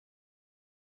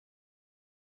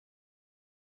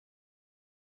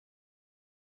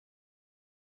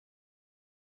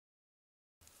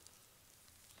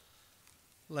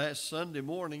Last Sunday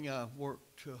morning, I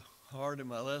worked hard in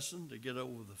my lesson to get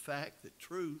over the fact that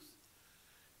truth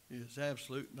is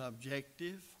absolute and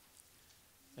objective.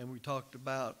 And we talked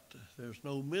about there's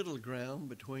no middle ground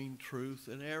between truth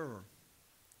and error.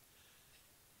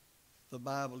 The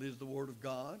Bible is the Word of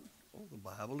God, or the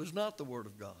Bible is not the Word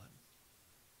of God.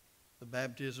 The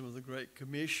baptism of the Great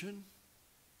Commission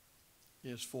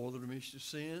is for the remission of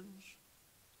sins,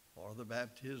 or the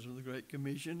baptism of the Great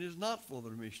Commission is not for the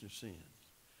remission of sins.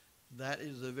 That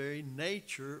is the very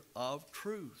nature of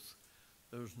truth.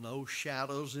 There's no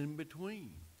shadows in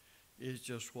between. It's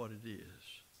just what it is.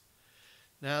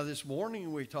 Now, this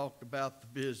morning we talked about the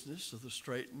business of the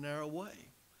straight and narrow way,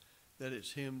 that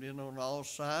it's hemmed in on all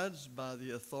sides by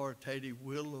the authoritative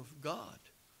will of God,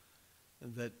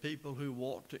 and that people who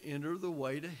want to enter the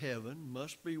way to heaven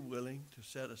must be willing to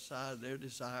set aside their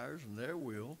desires and their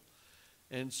will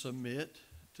and submit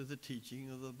to the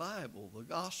teaching of the Bible, the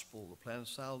gospel, the plan of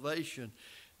salvation.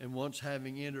 And once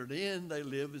having entered in, they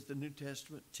live as the New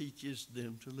Testament teaches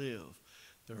them to live.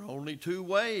 There are only two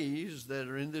ways that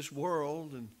are in this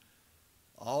world, and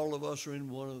all of us are in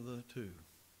one of the two.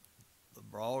 The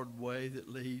broad way that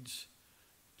leads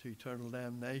to eternal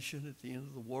damnation at the end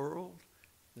of the world,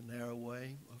 the narrow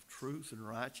way of truth and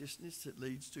righteousness that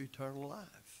leads to eternal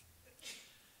life.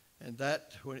 And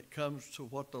that, when it comes to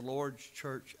what the Lord's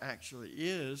church actually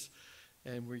is,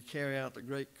 and we carry out the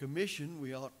Great Commission,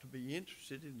 we ought to be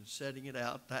interested in setting it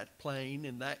out that plain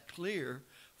and that clear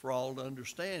for all to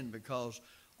understand, because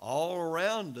all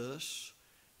around us,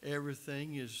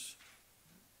 everything is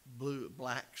blue,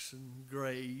 blacks and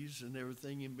grays and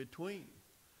everything in between.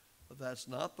 But that's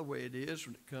not the way it is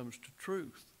when it comes to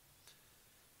truth.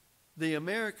 The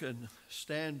American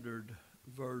Standard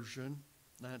Version,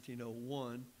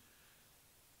 1901,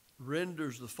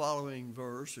 renders the following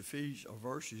verses,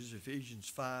 Ephesians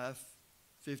 5,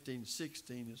 15,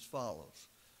 16, as follows.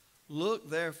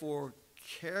 Look therefore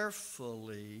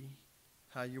carefully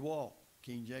how you walk.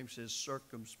 King James says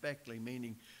circumspectly,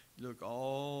 meaning look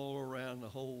all around the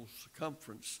whole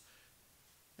circumference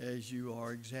as you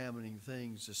are examining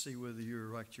things to see whether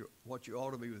you're what you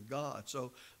ought to be with God.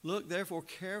 So look therefore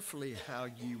carefully how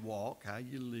you walk, how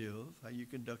you live, how you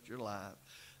conduct your life,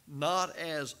 not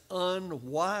as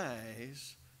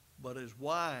unwise, but as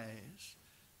wise,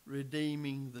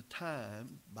 redeeming the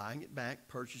time, buying it back,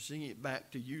 purchasing it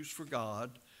back to use for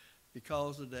God,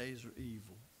 because the days are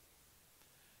evil.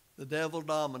 The devil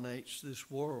dominates this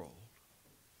world.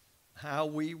 How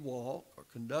we walk or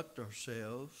conduct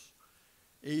ourselves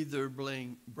either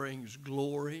brings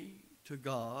glory to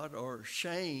God or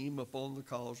shame upon the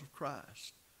cause of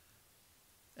Christ.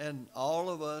 And all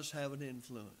of us have an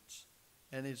influence.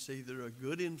 And it's either a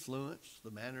good influence,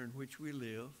 the manner in which we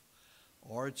live,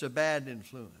 or it's a bad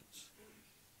influence.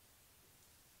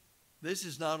 This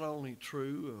is not only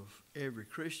true of every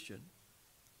Christian,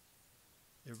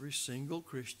 every single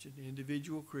Christian,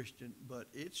 individual Christian, but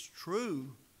it's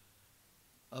true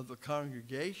of the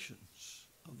congregations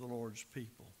of the Lord's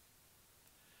people.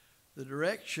 The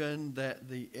direction that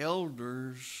the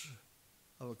elders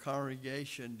of a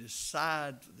congregation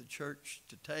decide for the church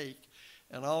to take,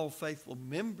 and all faithful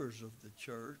members of the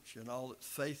church, and all that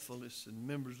faithfulness and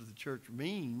members of the church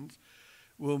means,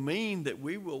 will mean that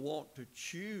we will want to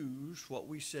choose what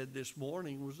we said this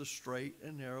morning was the straight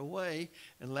and narrow way,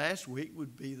 and last week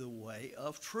would be the way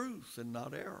of truth and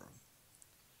not error.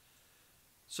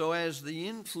 So as the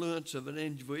influence of an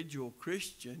individual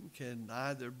Christian can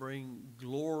either bring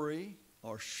glory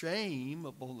or shame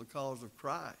upon the cause of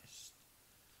Christ,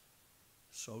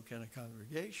 so can a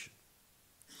congregation.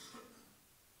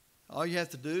 All you have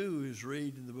to do is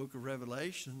read in the book of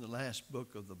Revelation, the last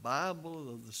book of the Bible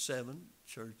of the 7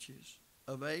 churches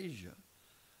of Asia,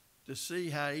 to see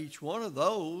how each one of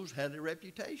those had a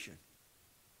reputation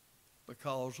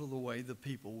because of the way the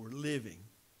people were living.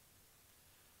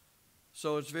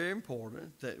 So it's very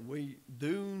important that we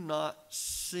do not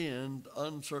send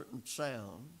uncertain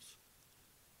sounds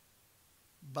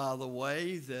by the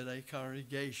way that a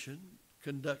congregation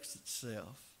conducts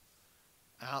itself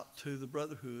out to the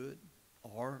brotherhood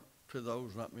or to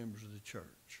those not members of the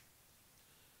church.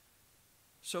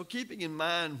 So keeping in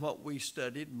mind what we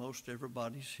studied, most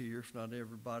everybody's here, if not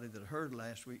everybody that heard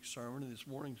last week's sermon and this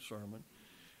morning's sermon,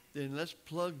 then let's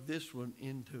plug this one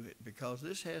into it, because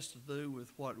this has to do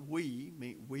with what we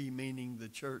meaning the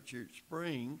church here at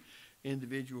Spring,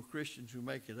 individual Christians who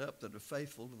make it up that are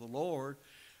faithful to the Lord,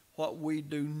 what we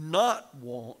do not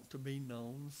want to be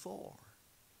known for.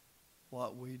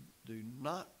 What we do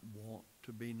not want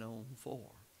to be known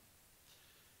for.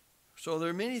 So there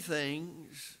are many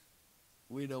things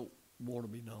we don't want to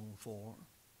be known for.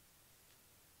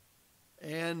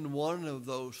 And one of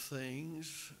those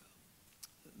things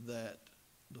that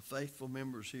the faithful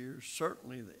members here,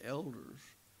 certainly the elders,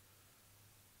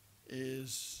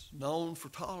 is known for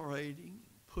tolerating,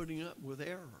 putting up with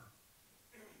error.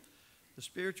 The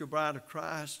spiritual bride of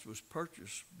Christ was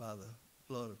purchased by the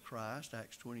blood of Christ,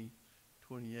 Acts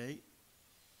 20:28.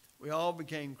 We all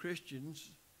became Christians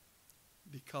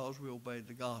because we obeyed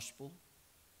the gospel.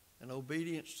 And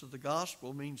obedience to the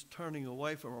gospel means turning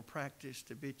away from a practiced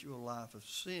habitual life of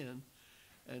sin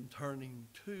and turning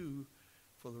to,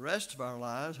 for the rest of our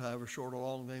lives, however short or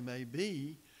long they may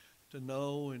be, to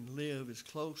know and live as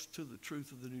close to the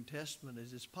truth of the New Testament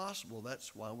as is possible.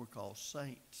 That's why we're called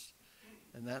saints.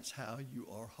 And that's how you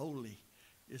are holy,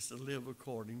 is to live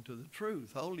according to the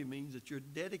truth. Holy means that you're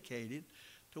dedicated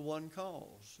to one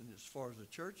cause. And as far as the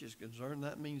church is concerned,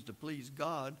 that means to please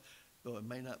God, though it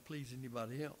may not please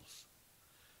anybody else.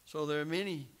 So there are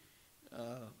many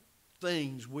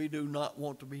things we do not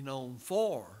want to be known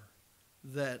for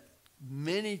that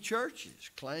many churches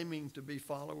claiming to be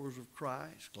followers of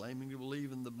Christ, claiming to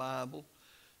believe in the Bible,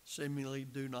 seemingly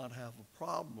do not have a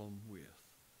problem with.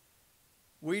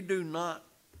 We do not,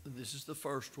 this is the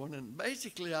first one, and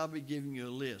basically I'll be giving you a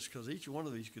list because each one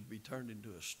of these could be turned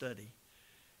into a study.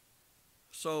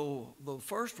 So the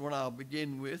first one I'll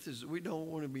begin with is that we don't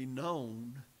want to be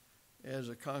known as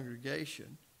a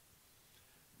congregation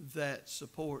that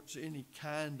supports any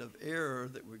kind of error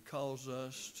that would cause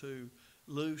us to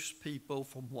loose people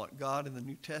from what God in the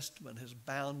New Testament has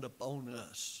bound upon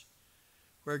us.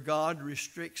 Where God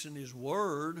restricts in His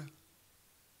Word,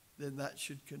 then that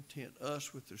should content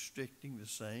us with restricting the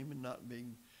same and not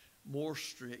being more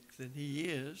strict than He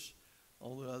is.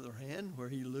 On the other hand, where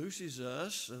He looses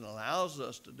us and allows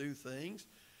us to do things,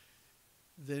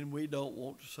 then we don't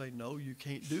want to say, no, you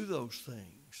can't do those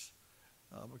things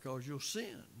because you'll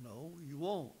sin. No, you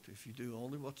won't. If you do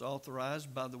only what's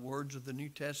authorized by the words of the New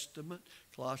Testament,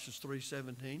 Colossians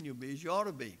 3:17, you'll be as you ought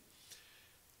to be.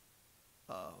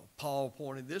 Paul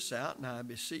pointed this out, and I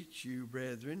beseech you,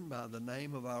 brethren, by the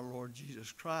name of our Lord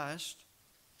Jesus Christ,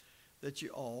 that you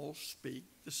all speak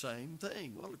the same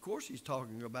thing. Well, of course, he's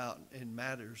talking about in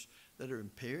matters that are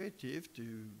imperative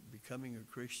to becoming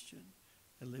a Christian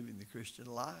and living the Christian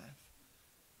life.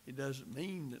 It doesn't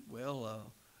mean that,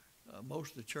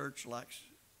 most of the church likes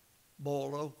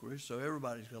boiled okra, so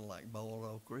everybody's going to like boiled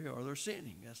okra, or they're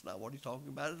sinning. That's not what he's talking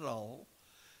about at all.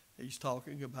 He's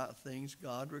talking about things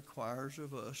God requires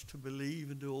of us to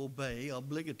believe and to obey,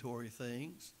 obligatory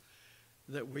things,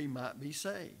 that we might be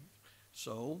saved.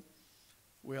 So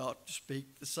we ought to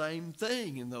speak the same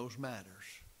thing in those matters.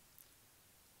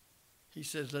 He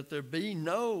says, let there be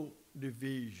no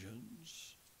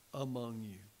divisions among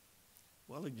you.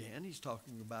 Well, again, he's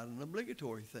talking about an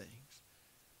obligatory things.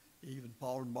 Even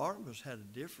Paul and Barnabas had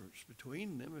a difference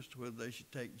between them as to whether they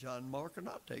should take John Mark or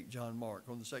not take John Mark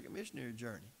on the second missionary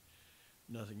journey.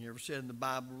 Nothing ever said in the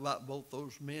Bible about both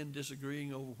those men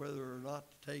disagreeing over whether or not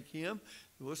to take him.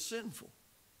 It was sinful.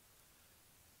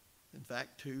 In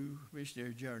fact, 2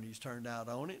 missionary journeys turned out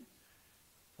on it.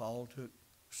 Paul took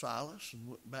Silas and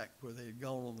went back where they had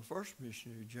gone on the first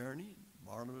missionary journey.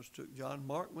 Barnabas took John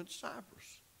Mark and went to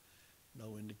Cyprus.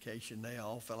 No indication they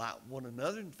all fell out with one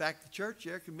another. In fact, the church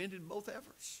there commended both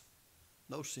efforts.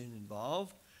 No sin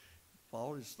involved.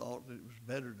 Paul just thought that it was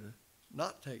better to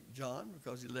not take John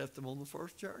because he left them on the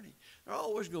first journey. There are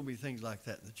always going to be things like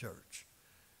that in the church.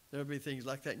 There'll be things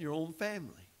like that in your own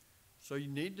family. So you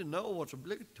need to know what's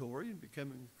obligatory in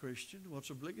becoming a Christian, what's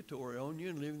obligatory on you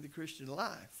in living the Christian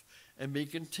life, and be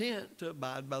content to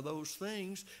abide by those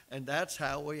things. And that's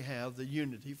how we have the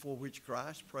unity for which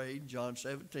Christ prayed, John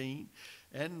 17,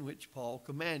 and which Paul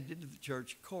commanded to the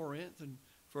church of Corinth in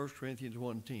 1 Corinthians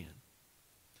 1:10.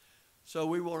 So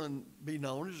we want to be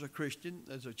known as a Christian,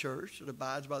 as a church that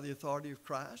abides by the authority of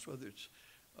Christ, whether it's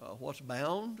what's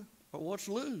bound or what's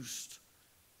loosed.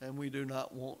 And we do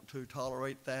not want to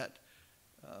tolerate that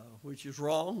which is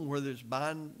wrong, whether it's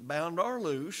bound or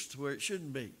loosed, where it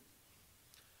shouldn't be.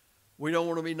 We don't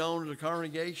want to be known as a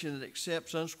congregation that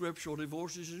accepts unscriptural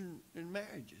divorces and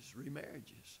marriages,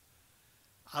 remarriages.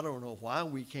 I don't know why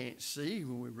we can't see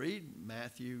when we read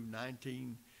Matthew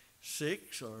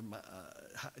 19:6 or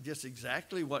just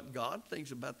exactly what God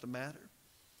thinks about the matter.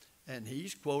 And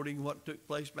he's quoting what took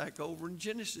place back over in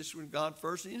Genesis when God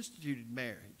first instituted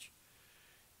marriage.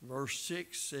 Verse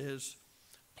 6 says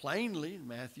plainly in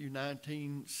Matthew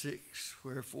 19:6,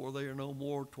 wherefore they are no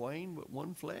more twain but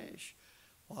one flesh.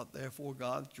 What therefore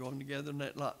God joined together,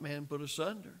 let not man put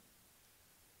asunder.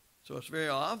 So it's very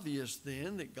obvious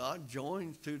then that God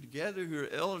joins two together who are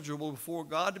eligible before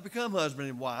God to become husband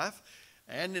and wife.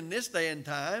 And in this day and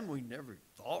time, we never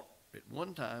thought at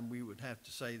one time we would have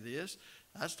to say this.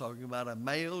 That's talking about a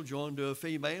male joined to a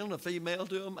female and a female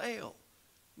to a male.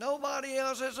 Nobody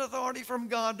else has authority from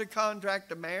God to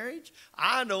contract a marriage.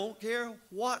 I don't care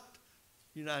what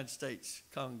the United States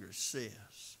Congress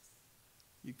says.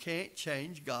 You can't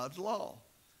change God's law.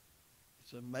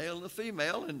 It's a male and a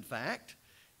female. In fact,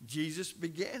 Jesus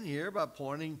began here by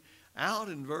pointing out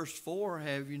in verse 4,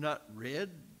 have you not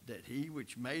read that he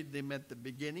which made them at the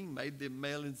beginning made them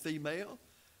male and female?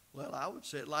 Well, I would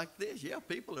say it like this. Yeah,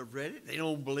 people have read it. They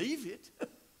don't believe it.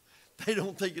 They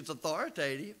don't think it's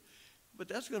authoritative. But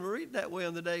that's going to read that way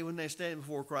on the day when they stand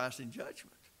before Christ in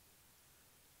judgment.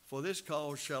 For this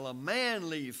cause shall a man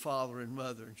leave father and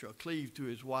mother and shall cleave to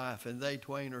his wife, and they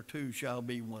twain or two shall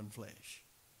be one flesh.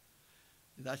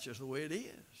 And that's just the way it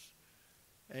is.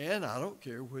 And I don't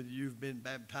care whether you've been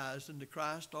baptized into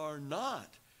Christ or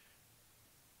not.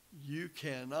 You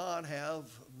cannot have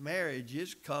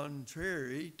marriages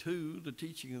contrary to the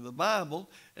teaching of the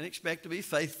Bible and expect to be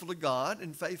faithful to God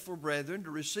and faithful brethren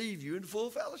to receive you in full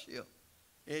fellowship.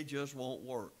 It just won't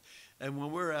work. And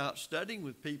when we're out studying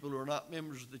with people who are not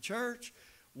members of the church,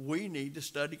 we need to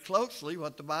study closely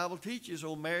what the Bible teaches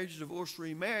on marriage, divorce,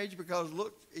 remarriage, because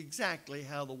look exactly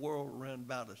how the world around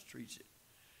about us treats it.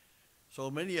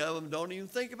 So many of them don't even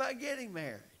think about getting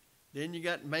married. Then you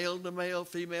got male to male,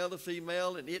 female to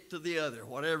female, and it to the other,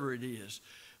 whatever it is.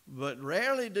 But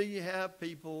rarely do you have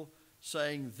people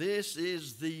saying, this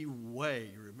is the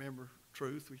way. Remember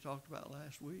truth we talked about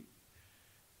last week?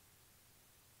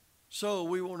 So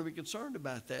we want to be concerned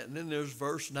about that. And then there's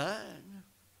verse 9.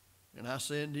 And I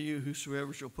say unto you,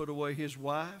 whosoever shall put away his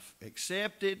wife,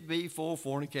 except it be for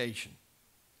fornication,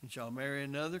 and shall marry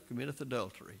another, committeth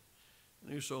adultery.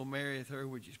 And whoso marrieth her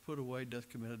which is put away doth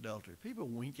commit adultery. People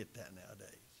wink at that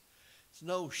nowadays. It's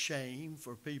no shame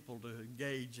for people to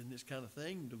engage in this kind of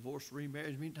thing, divorce,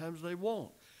 remarriage, many times they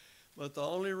won't. But the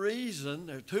only reason,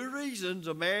 there are two reasons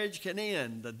a marriage can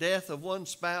end: the death of one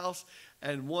spouse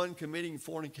and one committing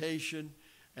fornication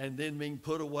and then being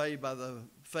put away by the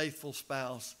faithful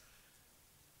spouse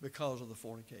because of the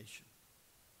fornication.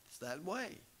 It's that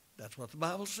way. That's what the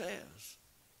Bible says.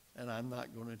 And I'm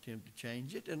not going to attempt to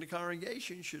change it. And the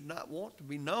congregation should not want to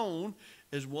be known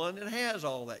as one that has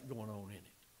all that going on in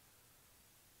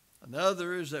it.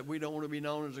 Another is that we don't want to be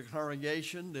known as a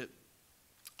congregation that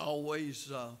always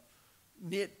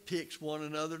nitpicks one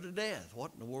another to death.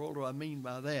 What in the world do I mean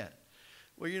by that?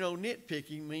 Well, you know,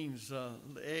 nitpicking means the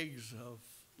eggs of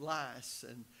lice.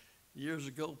 And years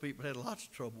ago, people had lots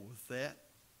of trouble with that.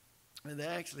 And they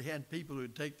actually had people who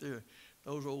would take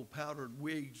those old powdered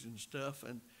wigs and stuff,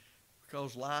 and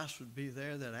because lice would be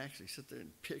there, they'd actually sit there and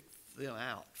pick them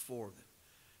out for them.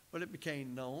 But it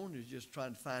became known as just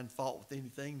trying to find fault with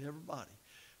anything and everybody.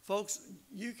 Folks,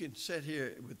 you can sit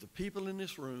here with the people in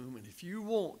this room, and if you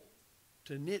want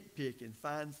to nitpick and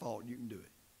find fault, you can do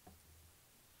it.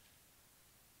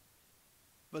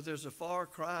 But there's a far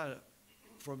cry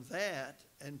from that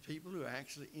and people who are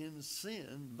actually in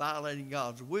sin, violating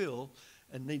God's will,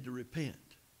 and need to repent.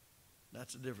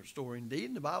 That's a different story indeed,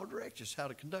 and the Bible directs us how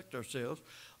to conduct ourselves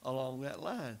along that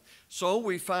line. So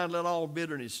we find, let all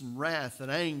bitterness and wrath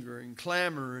and anger and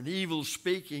clamor and evil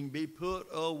speaking be put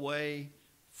away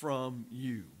from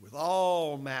you with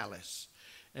all malice,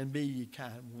 and be ye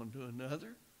kind one to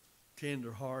another,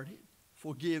 tender-hearted,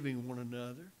 forgiving one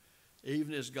another,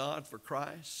 even as God for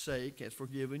Christ's sake has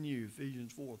forgiven you.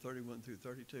 Ephesians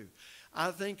 4:31-32. I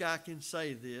think I can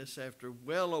say this after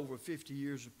well over 50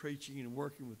 years of preaching and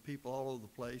working with people all over the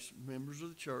place, members of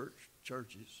the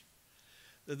churches,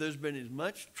 that there's been as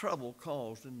much trouble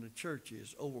caused in the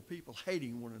churches over people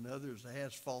hating one another as there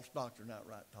has false doctrine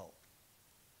outright taught.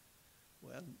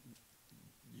 Well,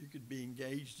 you could be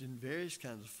engaged in various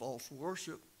kinds of false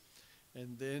worship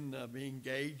and then be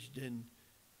engaged in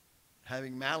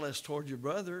having malice toward your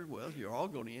brother. Well, you're all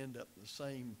going to end up in the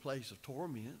same place of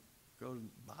torment because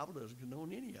the Bible doesn't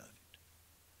condone any of it.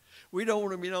 We don't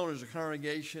want to be known as a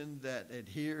congregation that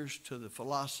adheres to the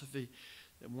philosophy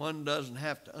that one doesn't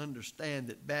have to understand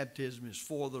that baptism is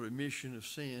for the remission of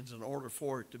sins in order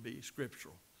for it to be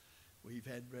scriptural. We've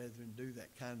had brethren do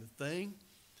that kind of thing.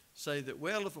 Say that,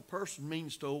 well, if a person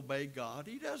means to obey God,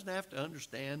 he doesn't have to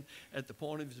understand at the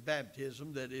point of his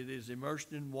baptism that it is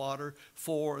immersed in water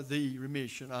for the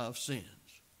remission of sins.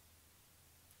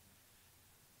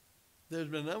 There's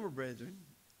been a number of brethren,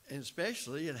 and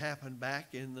especially it happened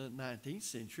back in the 19th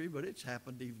century, but it's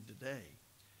happened even today.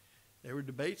 There were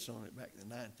debates on it back in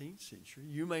the 19th century.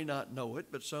 You may not know it,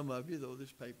 but some of you, though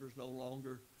this paper is no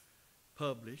longer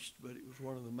published, but it was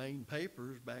one of the main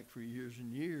papers back for years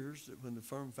and years that when the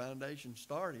Firm Foundation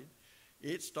started,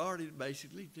 It started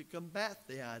basically to combat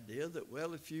the idea that,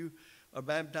 well, if you are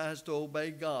baptized to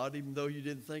obey God, even though you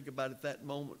didn't think about it that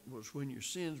moment was when your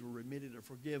sins were remitted or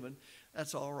forgiven,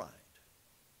 that's all right.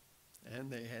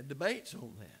 And they had debates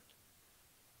on that.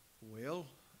 Well,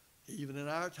 even in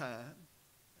our time,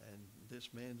 and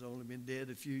this man's only been dead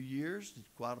a few years, he's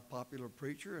quite a popular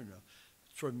preacher and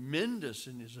tremendous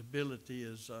in his ability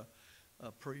as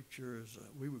a preacher,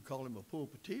 we would call him a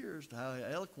pulpiteer, as to how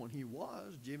eloquent he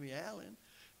was. Jimmy Allen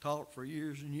taught for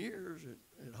years and years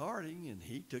at Harding, and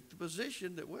he took the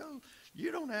position that, well,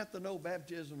 you don't have to know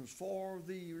baptism is for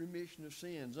the remission of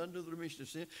sins, under the remission of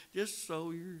sins, just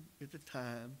so you're at the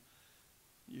time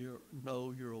you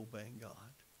know you're obeying God.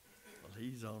 Well,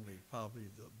 he's only probably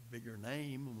the bigger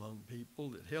name among people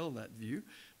that held that view,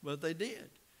 but they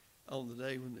did. On the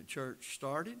day when the church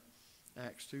started,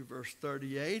 Acts 2 verse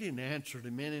 38, and answered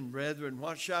the men and brethren,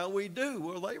 what shall we do?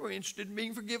 Well, they were interested in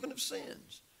being forgiven of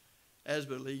sins. As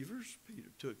believers, Peter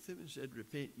took them and said,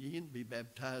 repent ye and be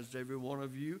baptized every one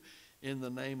of you in the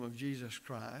name of Jesus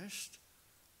Christ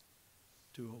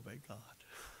to obey God.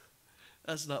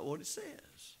 That's not what it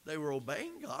says. They were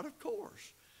obeying God, of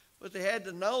course. But they had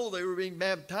to know they were being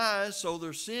baptized so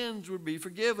their sins would be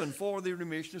forgiven for the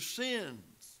remission of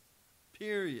sins.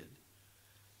 Period.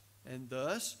 And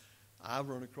thus, I've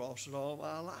run across it all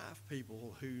my life.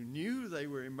 People who knew they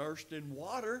were immersed in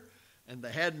water and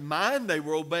they had in mind they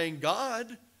were obeying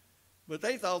God, but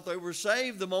they thought they were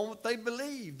saved the moment they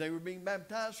believed. They were being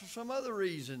baptized for some other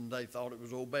reason. They thought it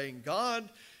was obeying God,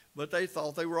 but they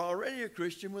thought they were already a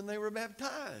Christian when they were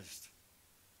baptized.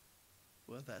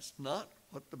 Well, that's not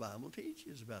what the Bible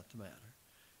teaches about the matter.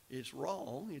 It's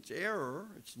wrong. It's error.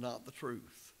 It's not the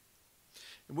truth.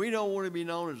 And we don't want to be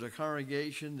known as a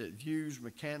congregation that views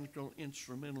mechanical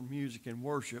instrumental music and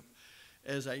worship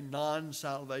as a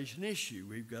non-salvation issue.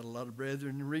 We've got a lot of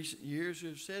brethren in recent years who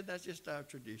have said that's just our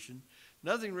tradition.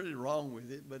 Nothing really wrong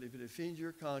with it, but if it offends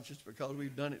your conscience because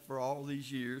we've done it for all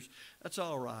these years, that's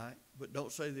all right. But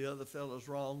don't say the other fellow's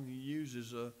wrong. He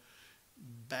uses a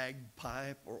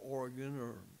bagpipe or organ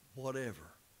or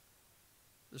whatever.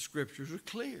 The scriptures are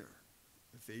clear.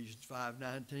 Ephesians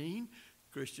 5:19,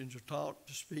 Christians are taught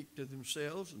to speak to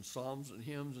themselves in psalms and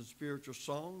hymns and spiritual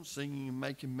songs, singing and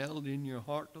making melody in your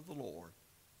heart to the Lord.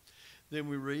 Then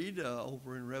we read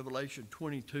over in Revelation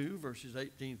 22, verses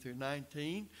 18 through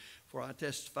 19, for I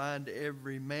testify unto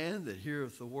every man that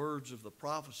heareth the words of the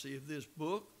prophecy of this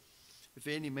book. If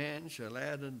any man shall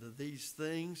add unto these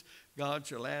things, God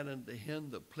shall add unto him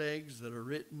the plagues that are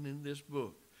written in this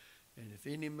book. And if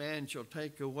any man shall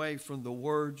take away from the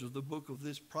words of the book of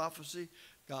this prophecy,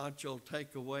 God shall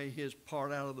take away his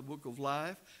part out of the book of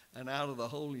life and out of the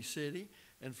holy city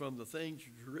and from the things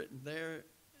which are written there,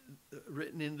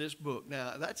 written in this book.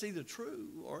 Now, that's either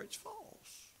true or it's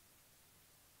false.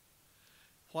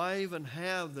 Why even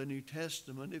have the New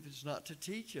Testament if it's not to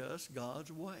teach us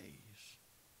God's ways?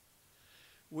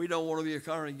 We don't want to be a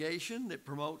congregation that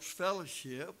promotes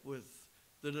fellowship with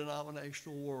the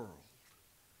denominational world.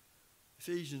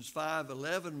 Ephesians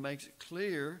 5:11 makes it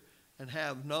clear, and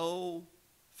have no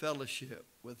fellowship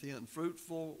with the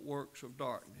unfruitful works of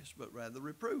darkness, but rather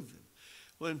reprove them.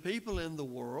 When people in the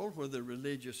world, whether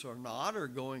religious or not, are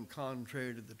going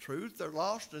contrary to the truth, they're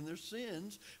lost in their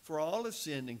sins, for all have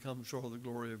sinned and come short of the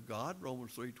glory of God,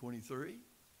 Romans 3:23.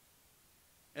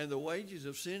 And the wages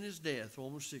of sin is death,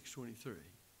 Romans 6:23.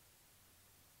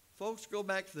 Folks, go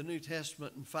back to the New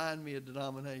Testament and find me a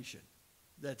denomination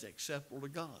that's acceptable to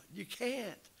God. You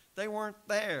can't. They weren't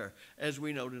there as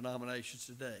we know denominations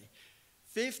today.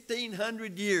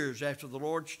 1,500 years after the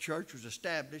Lord's church was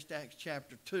established, Acts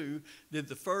chapter 2, did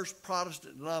the first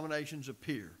Protestant denominations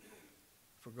appear.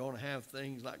 If we're going to have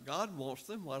things like God wants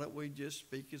them, why don't we just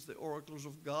speak as the oracles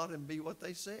of God and be what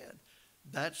they said?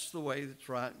 That's the way that's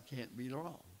right and can't be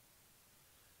wrong.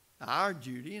 Our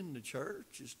duty in the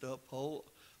church is to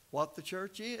uphold what the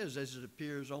church is as it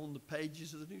appears on the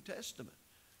pages of the New Testament,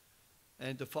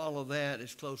 and to follow that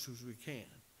as close as we can.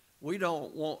 We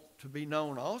don't want to be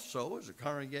known also as a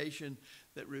congregation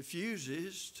that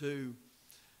refuses to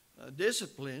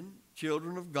discipline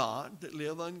children of God that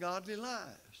live ungodly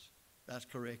lives. That's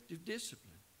corrective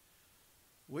discipline.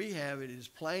 We have it as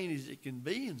plain as it can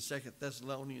be in 2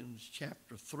 Thessalonians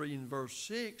chapter 3 and verse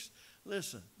 6.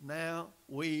 Listen, now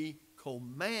we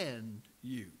command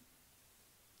you.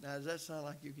 Now, does that sound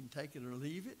like you can take it or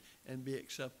leave it and be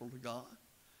acceptable to God?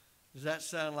 Does that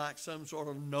sound like some sort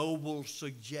of noble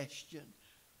suggestion?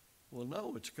 Well,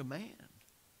 no, it's a command.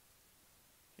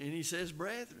 And he says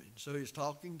brethren, so he's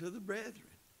talking to the brethren.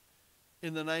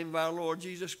 in the name of our Lord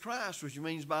Jesus Christ, which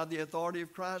means by the authority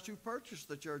of Christ, who purchased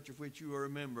the church of which you are a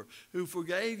member, who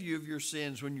forgave you of your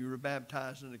sins when you were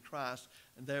baptized into Christ,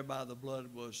 and thereby the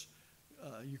blood was,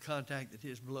 you contacted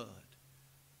his blood.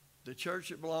 The church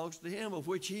that belongs to him, of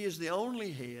which he is the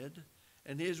only head,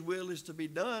 and his will is to be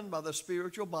done by the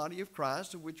spiritual body of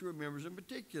Christ, of which we are members in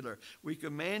particular. We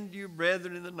command you,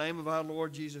 brethren, in the name of our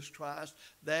Lord Jesus Christ,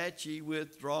 that ye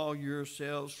withdraw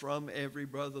yourselves from every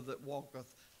brother that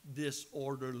walketh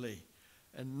disorderly,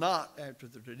 and not after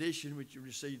the tradition which you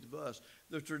received of us.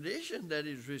 The tradition that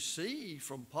is received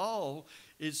from Paul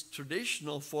is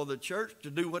traditional for the church to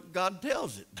do what God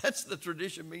tells it. That's the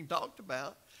tradition being talked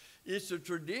about. It's the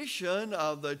tradition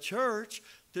of the church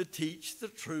to teach the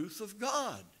truth of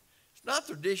God. It's not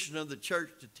the tradition of the church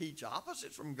to teach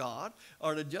opposites from God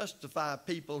or to justify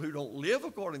people who don't live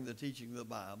according to the teaching of the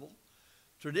Bible.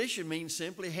 Tradition means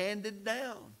simply handed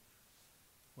down.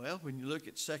 Well, when you look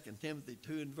at 2 Timothy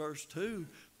 2 and verse 2,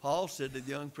 Paul said to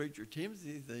the young preacher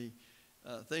Timothy, the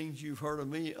things you've heard of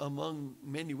me among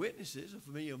many witnesses,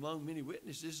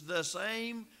 the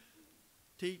same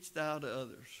teach thou to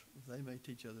others, if they may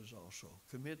teach others also.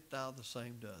 Commit thou the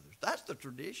same to others. That's the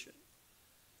tradition.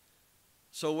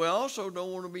 So we also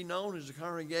don't want to be known as a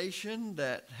congregation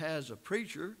that has a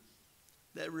preacher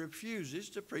that refuses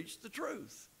to preach the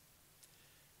truth.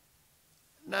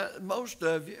 Now, most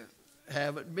of you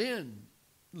haven't been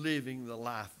living the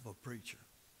life of a preacher.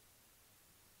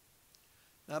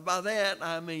 Now, by that,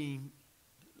 I mean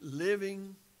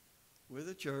living with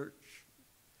a church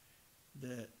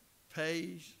that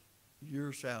pays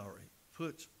your salary,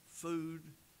 puts food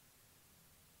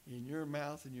in your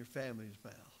mouth and your family's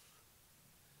mouth.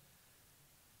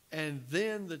 And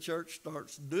then the church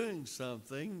starts doing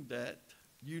something that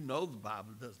you know the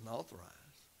Bible doesn't authorize.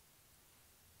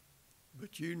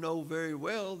 But you know very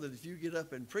well that if you get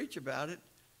up and preach about it,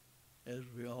 as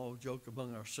we all joke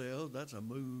among ourselves, that's a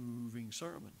moving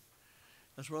sermon.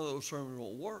 That's one of those sermons that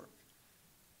won't work.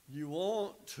 You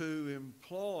want to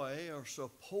employ or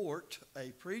support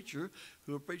a preacher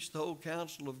who will preach the whole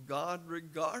counsel of God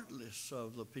regardless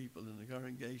of the people in the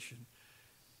congregation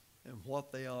and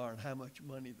what they are and how much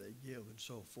money they give and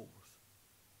so forth.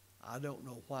 I don't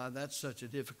know why that's such a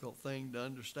difficult thing to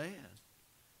understand.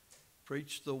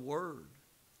 Preach the word.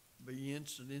 Be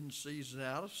instant in season,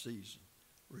 out of season.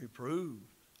 Reprove,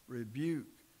 rebuke,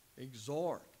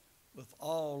 exhort with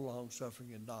all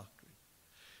long-suffering and doctrine.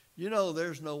 You know,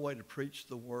 there's no way to preach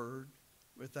the word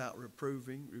without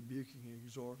reproving, rebuking, and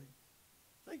exhorting.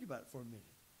 Think about it for a minute.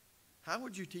 How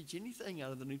would you teach anything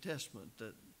out of the New Testament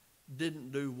that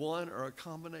didn't do one or a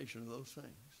combination of those things?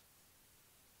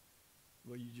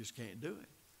 Well, you just can't do it.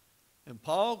 And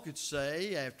Paul could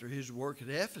say, after his work at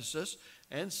Ephesus,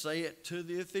 and say it to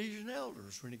the Ephesian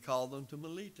elders when he called them to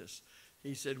Miletus.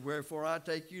 He said, wherefore I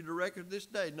take you to record this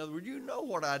day. In other words, you know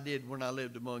what I did when I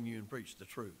lived among you and preached the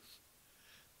truth.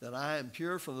 That I am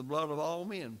pure from the blood of all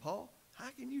men. Paul,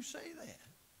 how can you say that?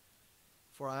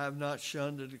 For I have not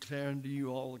shunned to declare unto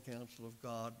you all the counsel of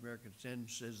God. American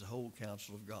Standard says the whole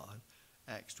counsel of God.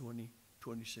 Acts 20,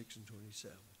 26 and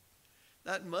 27.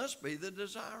 That must be the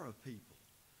desire of people.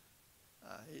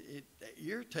 It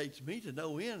irritates me to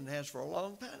no end and has for a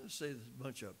long time to see this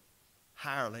bunch of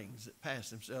hirelings that pass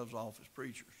themselves off as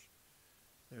preachers.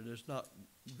 They're just not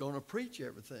going to preach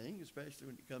everything, especially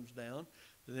when it comes down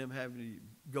to them having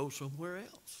to go somewhere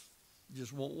else. It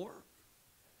just won't work.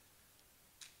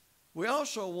 We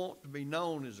also want to be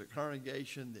known as a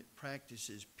congregation that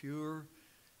practices pure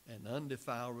and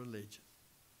undefiled religion.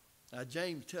 Now,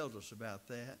 James tells us about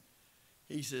that.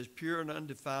 He says, pure and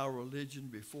undefiled religion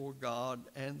before God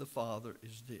and the Father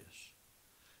is this: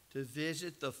 to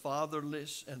visit the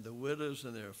fatherless and the widows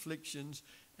in their afflictions,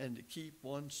 and to keep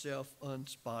oneself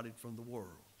unspotted from the world.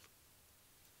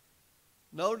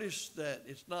 Notice that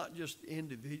it's not just the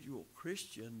individual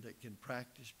Christian that can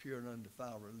practice pure and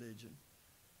undefiled religion.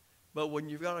 But when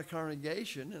you've got a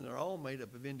congregation and they're all made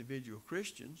up of individual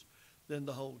Christians, then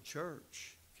the whole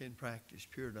church can practice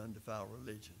pure and undefiled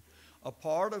religion. A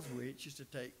part of which is to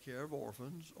take care of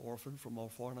orphans, orphan from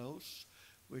orphanos,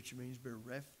 which means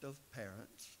bereft of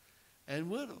parents, and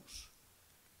widows.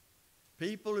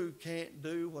 People who can't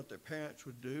do what their parents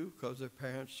would do because their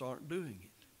parents aren't doing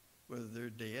it, whether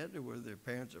they're dead or whether their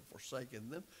parents have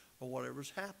forsaken them or whatever's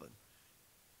happened,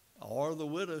 or the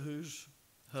widow whose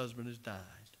husband has died.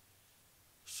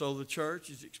 So the church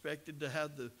is expected to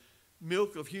have the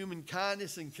milk of human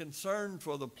kindness and concern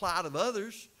for the plight of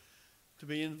others, to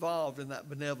be involved in that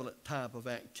benevolent type of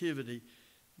activity,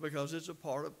 because it's a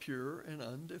part of pure and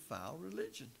undefiled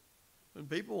religion. When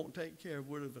people won't take care of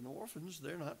widows and orphans,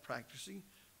 they're not practicing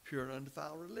pure and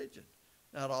undefiled religion.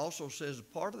 Now, it also says a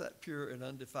part of that pure and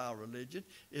undefiled religion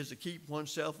is to keep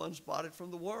oneself unspotted from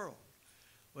the world.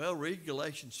 Well, read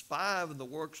Galatians 5 and the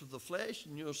works of the flesh,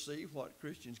 and you'll see what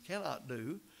Christians cannot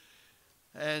do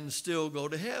and still go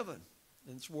to heaven.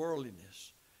 And it's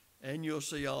worldliness. And you'll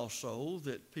see also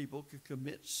that people can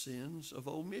commit sins of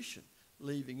omission,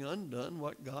 leaving undone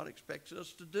what God expects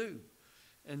us to do.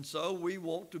 And so we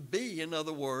want to be, in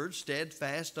other words,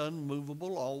 steadfast,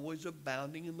 unmovable, always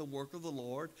abounding in the work of the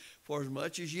Lord, for as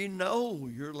much as you know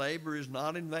your labor is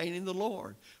not in vain in the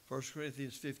Lord. 1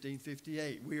 Corinthians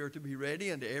 15:58. We are to be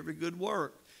ready unto every good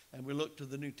work. And we look to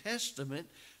the New Testament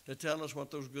to tell us what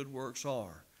those good works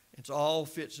are. It all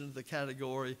fits into the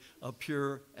category of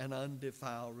pure and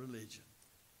undefiled religion.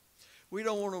 We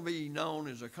don't want to be known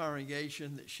as a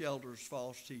congregation that shelters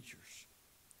false teachers.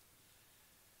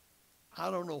 I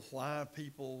don't know why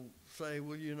people say,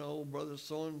 well, you know, Brother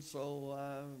so-and-so,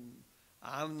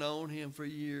 I've known him for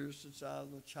years since I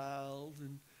was a child,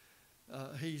 and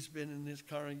he's been in this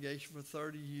congregation for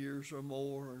 30 years or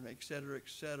more, and et cetera, et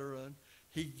cetera. And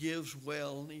he gives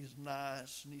well, and he's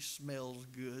nice, and he smells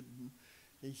good, and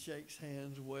he shakes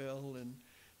hands well, and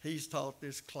he's taught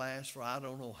this class for I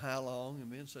don't know how long and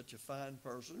been such a fine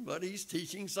person, but he's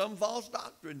teaching some false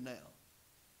doctrine now.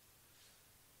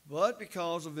 But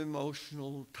because of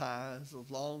emotional ties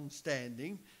of long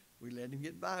standing, we let him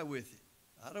get by with it.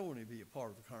 I don't want to be a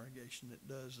part of a congregation that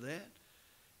does that.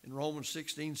 In Romans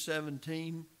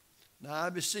 16:17, now I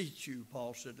beseech you,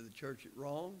 Paul said to the church at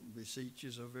Rome. Beseech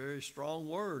is a very strong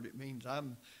word. It means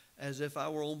I'm as if I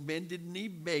were on bended knee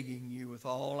begging you with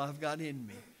all I've got in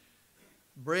me.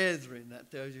 Brethren, that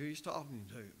tells you who he's talking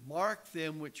to. Mark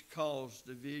them which cause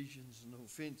divisions and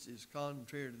offenses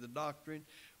contrary to the doctrine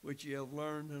which ye have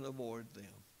learned, and avoid them.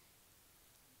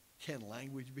 Can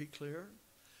language be clearer?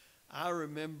 I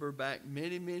remember back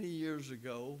many, many years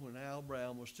ago when Al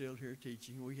Brown was still here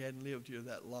teaching. We hadn't lived here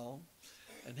that long.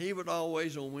 And he would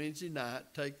always on Wednesday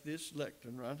night take this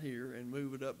lectern right here and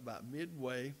move it up about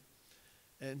midway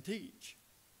and teach.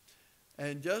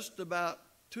 And just about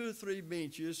 2 or 3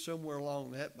 benches somewhere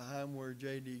along that, behind where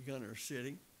J.D. Gunner's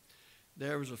sitting,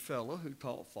 there was a fellow who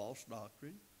taught false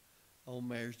doctrine on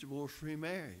marriage, divorce,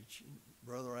 remarriage.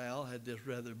 Brother Al had this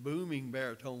rather booming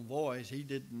baritone voice. He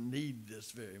didn't need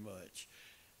this very much.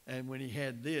 And when he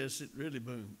had this, it really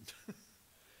boomed.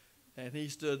 And he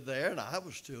stood there, and I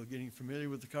was still getting familiar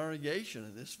with the congregation.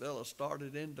 And this fellow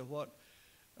started into what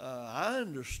I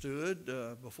understood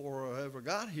before I ever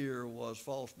got here was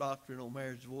false doctrine on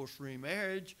marriage, divorce,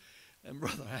 remarriage. And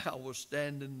Brother Al was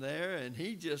standing there, and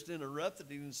he just interrupted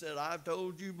him and said, I've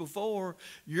told you before,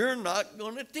 you're not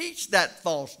going to teach that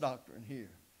false doctrine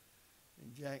here.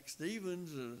 And Jack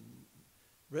Stevens and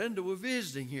Brenda were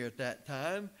visiting here at that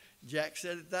time. Jack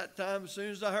said at that time, as soon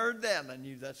as I heard that, I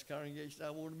knew that's the congregation I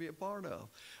wanted to be a part of.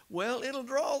 Well, it'll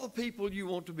draw the people you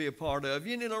want to be a part of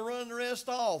you, and it'll run the rest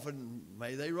off, and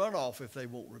may they run off if they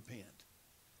won't repent.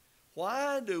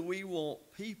 Why do we want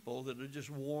people that are just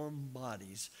warm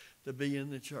bodies to be in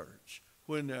the church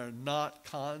when they're not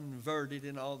converted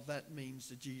and all that means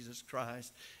to Jesus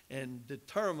Christ and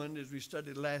determined, as we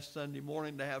studied last Sunday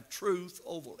morning, to have truth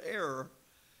over error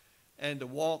and to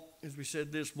walk, as we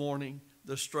said this morning,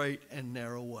 the straight and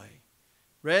narrow way?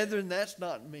 Brethren, that's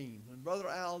not mean. When Brother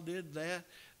Al did that,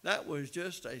 that was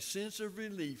just a sense of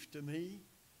relief to me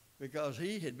because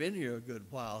he had been here a good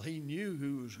while. He knew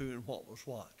who was who and what was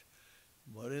what.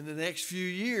 But in the next few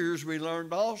years, we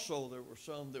learned also there were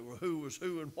some that were who was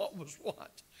who and what was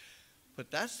what.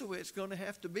 But that's the way it's going to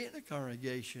have to be in a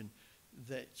congregation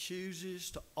that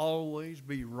chooses to always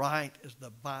be right as the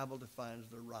Bible defines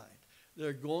the right. There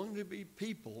are going to be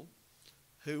people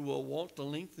who will want to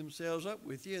link themselves up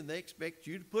with you, and they expect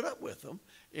you to put up with them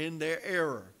in their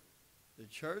error. The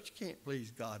church can't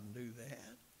please God and do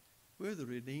that. We're the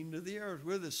redeemed of the earth.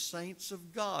 We're the saints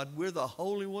of God. We're the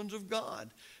holy ones of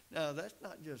God. Now, that's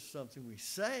not just something we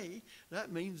say.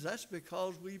 That means that's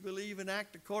because we believe and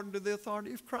act according to the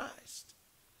authority of Christ.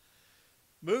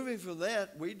 Moving from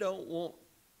that, we don't want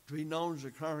to be known as a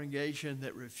congregation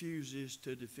that refuses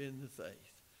to defend the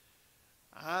faith.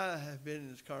 I have been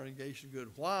in this congregation a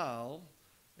good while,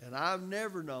 and I've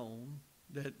never known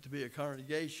that to be a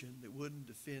congregation that wouldn't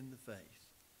defend the faith.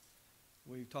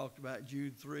 We've talked about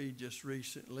Jude 3 just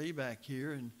recently back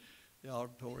here in the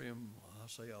auditorium. Well, I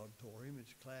say auditorium,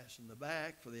 it's a class in the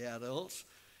back for the adults.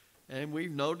 And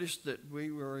we've noticed that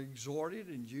we were exhorted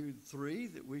in Jude 3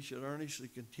 that we should earnestly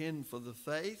contend for the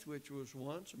faith, which was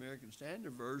once, American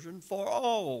Standard Version, for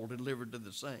all delivered to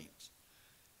the saints.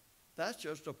 That's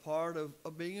just a part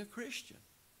of being a Christian.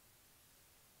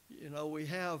 You know, we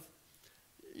have,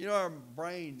 You know, our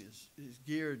brain is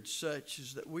geared such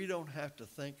as that we don't have to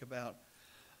think about,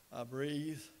 I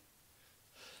breathe,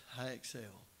 I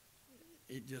exhale.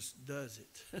 It just does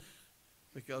it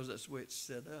because that's the way it's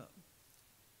set up.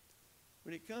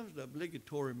 When it comes to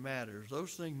obligatory matters,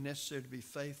 those things necessary to be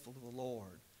faithful to the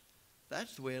Lord,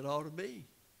 that's the way it ought to be.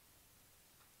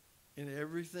 In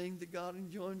everything that God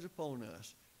enjoins upon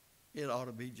us, it ought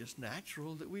to be just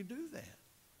natural that we do that.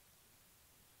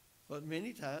 But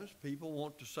many times people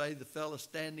want to say the fellow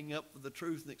standing up for the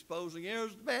truth and exposing error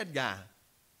is the bad guy.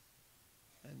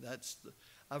 And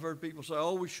I've heard people say,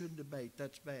 oh, we shouldn't debate.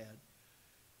 That's bad.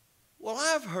 Well,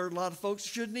 I've heard a lot of folks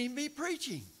shouldn't even be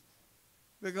preaching.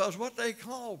 Because what they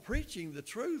call preaching the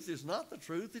truth is not the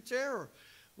truth, it's error.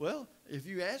 Well, if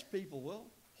you ask people, well,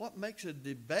 what makes a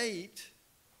debate,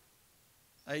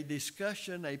 a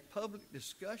discussion, a public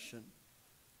discussion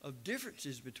of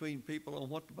differences between people on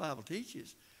what the Bible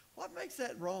teaches, what makes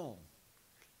that wrong?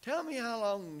 Tell me, how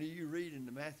long do you read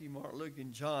in Matthew, Mark, Luke,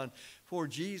 and John for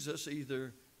Jesus,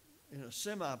 either in a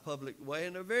semi-public way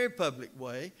and a very public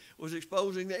way, was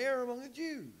exposing the error among the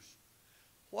Jews?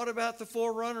 What about the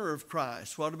forerunner of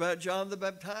Christ? What about John the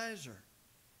Baptizer?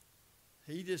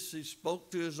 He spoke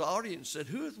to his audience and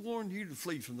said, who hath warned you to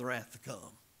flee from the wrath to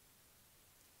come?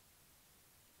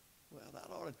 Well, that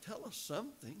ought to tell us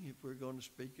something if we're going to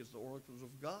speak as the oracles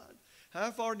of God.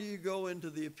 How far do you go into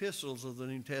the epistles of the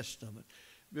New Testament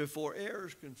before error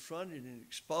is confronted and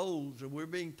exposed, and we're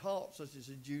being taught, such as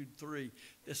in Jude 3,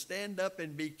 to stand up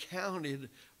and be counted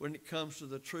when it comes to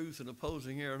the truth and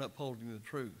opposing error and upholding the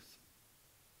truth?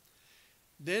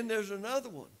 Then there's another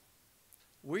one.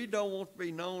 We don't want to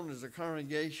be known as a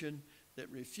congregation that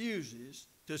refuses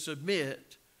to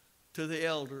submit to the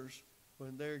elders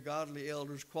when they're godly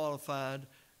elders, qualified,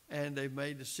 and they've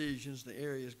made decisions in the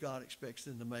areas God expects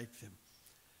them to make them.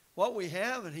 What we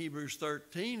have in Hebrews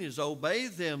 13 is obey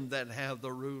them that have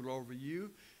the rule over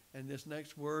you. And this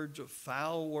next word's a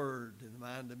foul word in the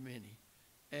mind of many.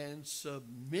 And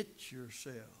submit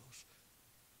yourselves.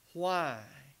 Why?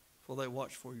 For they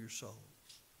watch for your souls.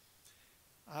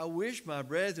 I wish my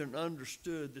brethren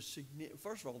understood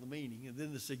first of all, the meaning, and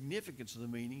then the significance of the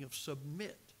meaning of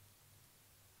submit.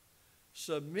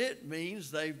 Submit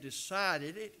means they've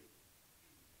decided it,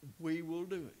 we will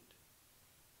do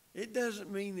it. It doesn't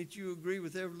mean that you agree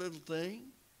with every little thing,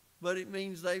 but it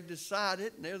means they've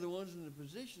decided, and they're the ones in the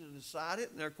position to decide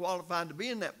it, and they're qualified to be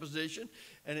in that position,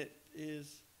 and it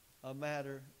is a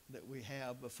matter that we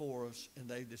have before us, and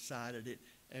they've decided it,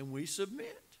 and we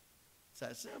submit. It's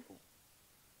that simple.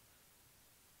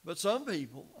 But some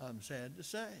people, I'm sad to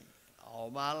say,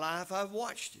 all my life I've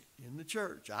watched it in the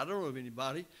church. I don't know of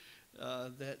anybody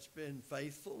that's been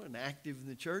faithful and active in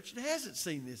the church and hasn't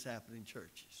seen this happen in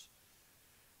churches.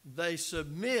 They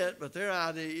submit, but their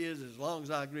idea is as long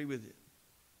as I agree with it.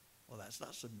 Well, that's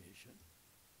not submission.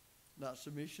 Not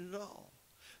submission at all.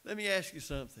 Let me ask you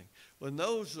something. When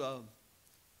those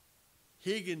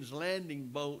Higgins landing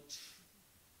boats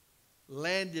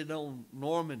landed on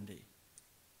Normandy,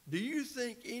 do you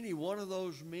think any one of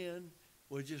those men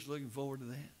was just looking forward to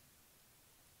that?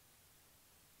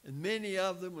 And many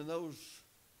of them, when those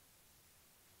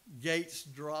gates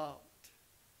dropped,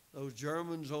 those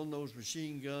Germans on those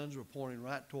machine guns were pointing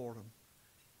right toward them.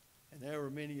 And there were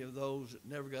many of those that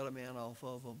never got a man off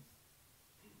of them.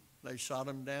 They shot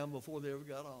them down before they ever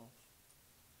got off.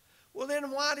 Well,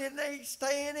 then why didn't they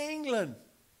stay in England?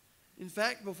 In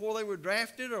fact, before they were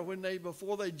drafted or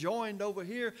before they joined over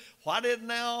here, why didn't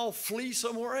they all flee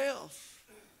somewhere else?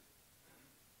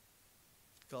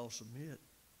 It's called submit.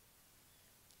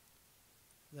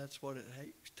 That's what it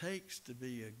takes to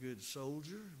be a good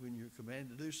soldier when you're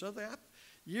commanded to do something.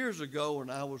 Years ago when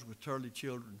I was with Turley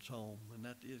Children's Home, and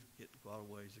that is getting quite a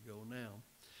ways ago now,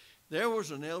 there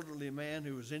was an elderly man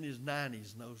who was in his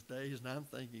 90s in those days, and I'm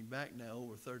thinking back now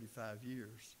over 35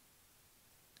 years.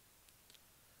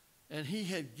 And he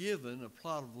had given a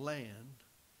plot of land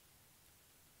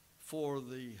for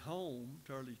the home,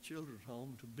 Turley Children's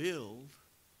Home, to build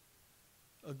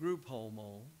a group home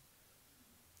on.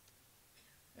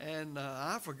 And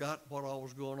I forgot what all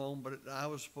was going on, but I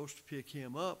was supposed to pick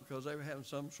him up because they were having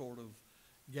some sort of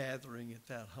gathering at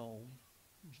that home.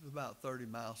 It was about 30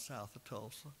 miles south of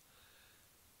Tulsa.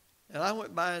 And I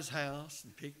went by his house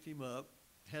and picked him up,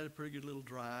 had a pretty good little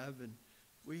drive, and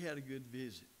we had a good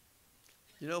visit.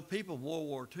 You know, people in World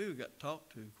War II got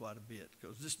talked to quite a bit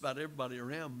because just about everybody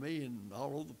around me and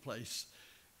all over the place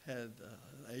had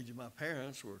the age of my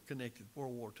parents were connected to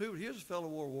World War II. But he was a fellow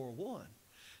World War I.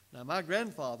 Now, my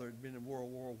grandfather had been in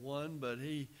World War I, but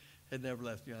he had never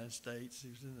left the United States. He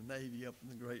was in the Navy up in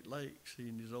the Great Lakes, he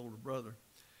and his older brother.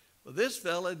 But this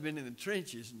fellow had been in the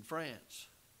trenches in France.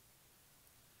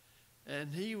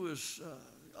 And he was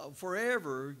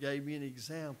forever gave me an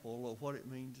example of what it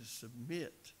means to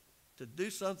submit, to do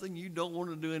something you don't want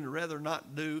to do and rather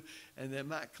not do, and that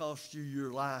might cost you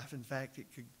your life. In fact, it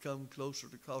could come closer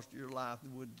to cost you your life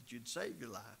than would that you'd save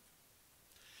your life.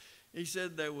 He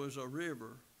said there was a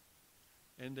river,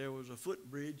 and there was a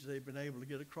footbridge they'd been able to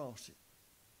get across it.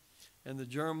 And the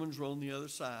Germans were on the other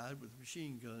side with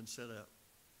machine guns set up.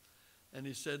 And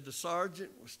he said the sergeant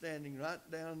was standing right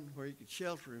down where he could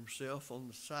shelter himself on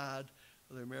the side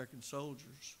of the American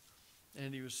soldiers.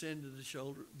 And he was sending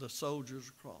the soldiers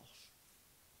across.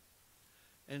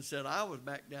 And said, I was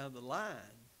back down the line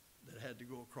that had to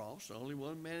go across, only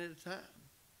one man at a time.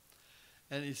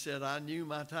 And he said, I knew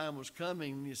my time was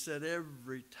coming. And he said,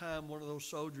 every time one of those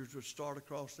soldiers would start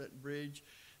across that bridge,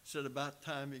 said about the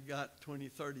time he got 20,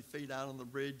 30 feet out on the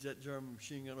bridge, that German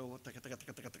machine gun over,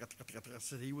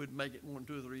 said he wouldn't make it 1,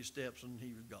 2, or 3 steps, and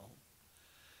he was gone.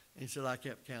 And he said, I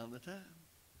kept counting the time.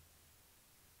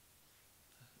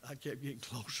 I kept getting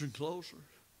closer and closer.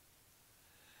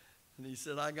 And he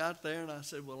said, I got there, and I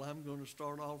said, well, I'm going to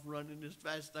start off running as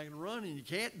fast as I can run, and you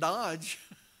can't dodge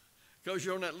because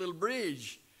you're on that little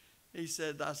bridge. He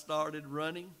said, I started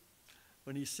running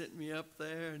when he sent me up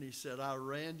there, and he said, I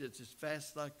ran just as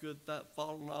fast as I could without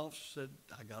falling off. Said,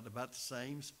 I got about the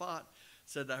same spot.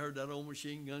 Said, I heard that old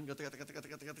machine gun. Said,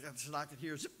 I could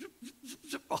hear zip, zip, zip,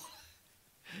 zip.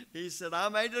 He said, I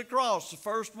made it across, the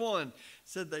first one.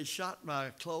 Said, they shot my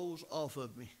clothes off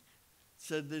of me.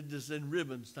 Said, they just in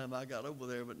ribbons time I got over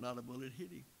there, but not a bullet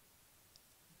hit him.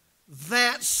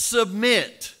 That's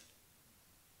submit.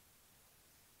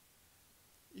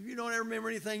 If you don't ever remember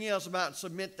anything else about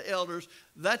submit to elders,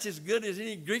 that's as good as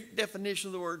any Greek definition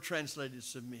of the word translated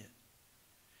submit.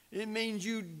 It means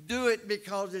you do it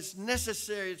because it's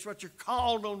necessary. It's what you're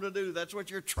called on to do. That's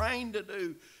what you're trained to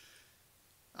do.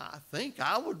 I think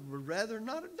I would rather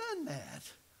not have done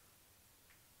that.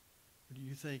 Do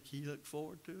you think he looked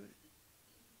forward to it?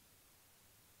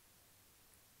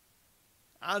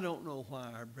 I don't know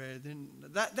why our brethren,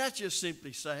 that's just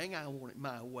simply saying I want it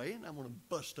my way and I'm going to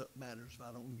bust up matters if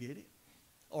I don't get it.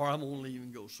 Or I'm going to leave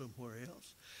and go somewhere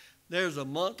else. There's a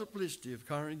multiplicity of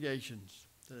congregations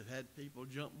that have had people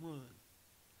jump one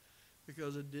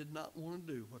because they did not want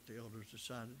to do what the elders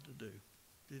decided to do.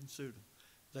 Didn't suit them.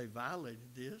 They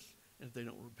violated this, and if they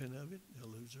don't repent of it,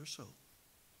 they'll lose their soul.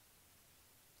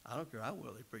 I don't care how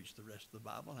well they preach the rest of the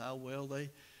Bible, how well they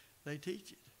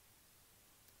teach it.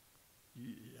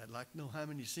 I'd like to know how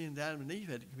many sins Adam and Eve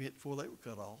had to commit before they were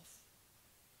cut off.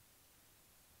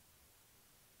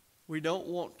 We don't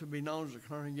want to be known as a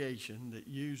congregation that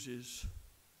uses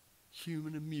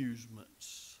human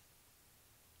amusements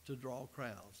to draw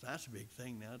crowds. That's a big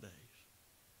thing nowadays.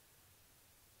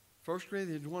 1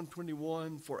 Corinthians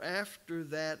 1:21, for after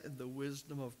that in the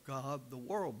wisdom of God, the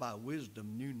world by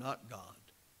wisdom knew not God.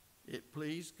 It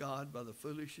pleased God by the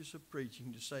foolishness of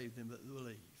preaching to save them that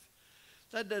believe.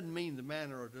 That doesn't mean the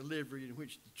manner or delivery in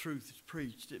which the truth is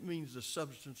preached. It means the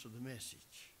substance of the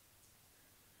message.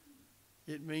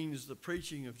 It means the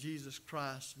preaching of Jesus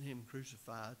Christ and Him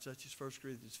crucified, such as 1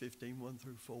 Corinthians 15, 1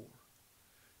 through 4.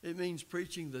 It means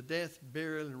preaching the death,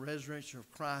 burial, and resurrection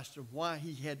of Christ and why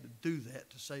He had to do that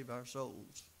to save our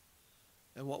souls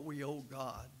and what we owe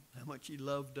God, how much He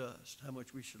loved us, how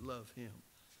much we should love Him.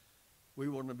 We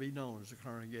want to be known as a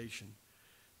congregation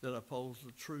that upholds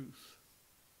the truth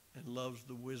and loves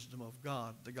the wisdom of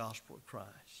God, the gospel of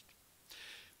Christ.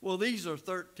 Well, these are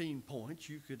 13 points.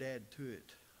 You could add to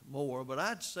it more, but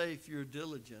I'd say if you're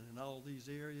diligent in all these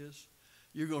areas,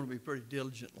 you're going to be pretty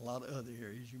diligent in a lot of other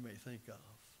areas you may think of.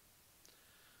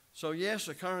 So yes,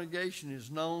 a congregation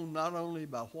is known not only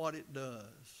by what it does,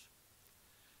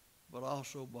 but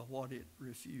also by what it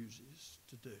refuses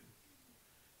to do.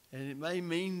 And it may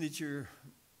mean that you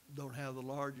don't have the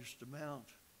largest amount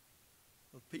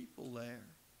of people there.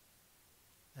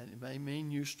 And it may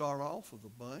mean you start off with a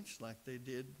bunch like they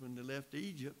did when they left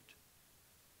Egypt.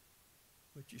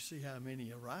 But you see how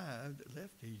many arrived that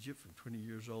left Egypt from 20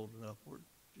 years old and upward,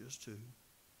 just 2.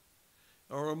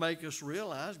 Or to make us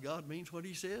realize God means what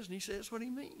He says and He says what He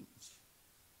means.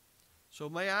 So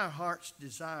may our heart's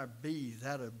desire be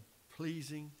that of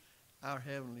pleasing our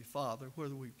Heavenly Father,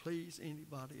 whether we please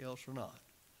anybody else or not,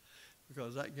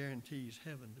 because that guarantees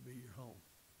heaven to be your home,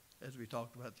 as we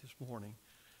talked about this morning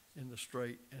in the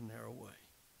straight and narrow way.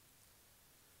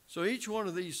 So each one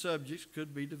of these subjects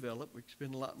could be developed. We could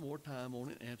spend a lot more time on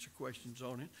it, answer questions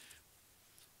on it.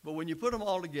 But when you put them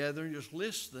all together and just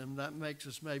list them, that makes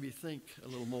us maybe think a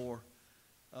little more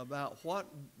about what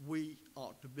we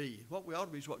ought to be. What we ought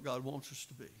to be is what God wants us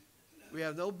to be. We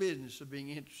have no business of being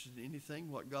interested in anything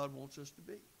what God wants us to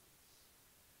be.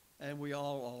 And we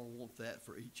all want that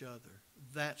for each other.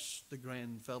 That's the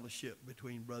grand fellowship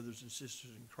between brothers and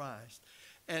sisters in Christ.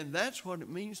 And that's what it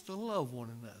means to love one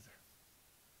another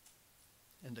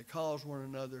and to cause one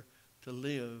another to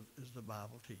live as the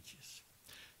Bible teaches.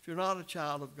 If you're not a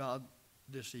child of God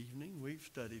this evening, we've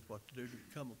studied what to do to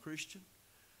become a Christian.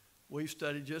 We've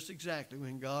studied just exactly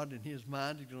when God in his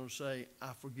mind is going to say,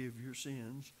 I forgive your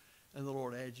sins, and the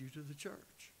Lord adds you to the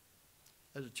church.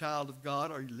 As a child of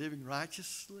God, are you living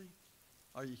righteously?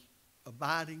 Are you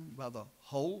abiding by the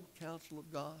whole counsel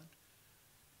of God?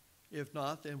 If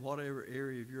not, then whatever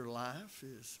area of your life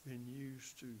has been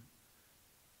used to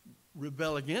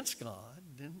rebel against God,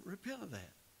 then repent of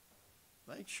that.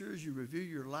 Make sure as you review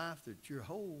your life that your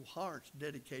whole heart's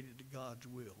dedicated to God's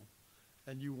will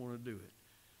and you want to do it.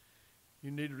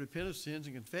 You need to repent of sins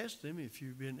and confess them if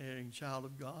you've been an erring child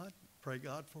of God. Pray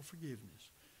God for forgiveness.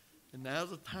 And now's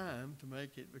the time to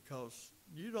make it, because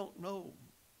you don't know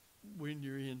when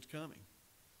your end's coming.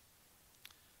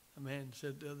 A man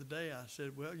said the other day, I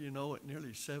said, well, you know, at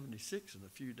nearly 76 in a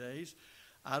few days,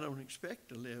 I don't expect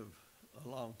to live a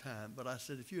long time. But I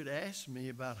said, if you had asked me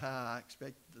about how I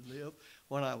expected to live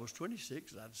when I was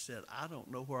 26, I'd have said, I don't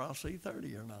know where I'll see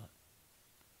 30 or not.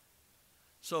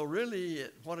 So really,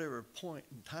 at whatever point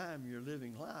in time you're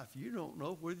living life, you don't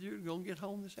know whether you're going to get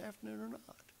home this afternoon or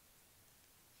not.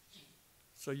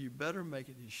 So you better make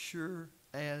it as sure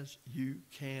as you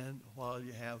can while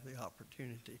you have the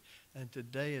opportunity. And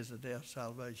today is the day of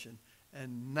salvation,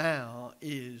 and now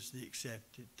is the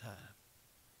accepted time.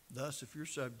 Thus, if you're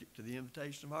subject to the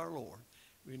invitation of our Lord,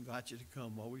 we invite you to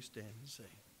come while we stand and sing.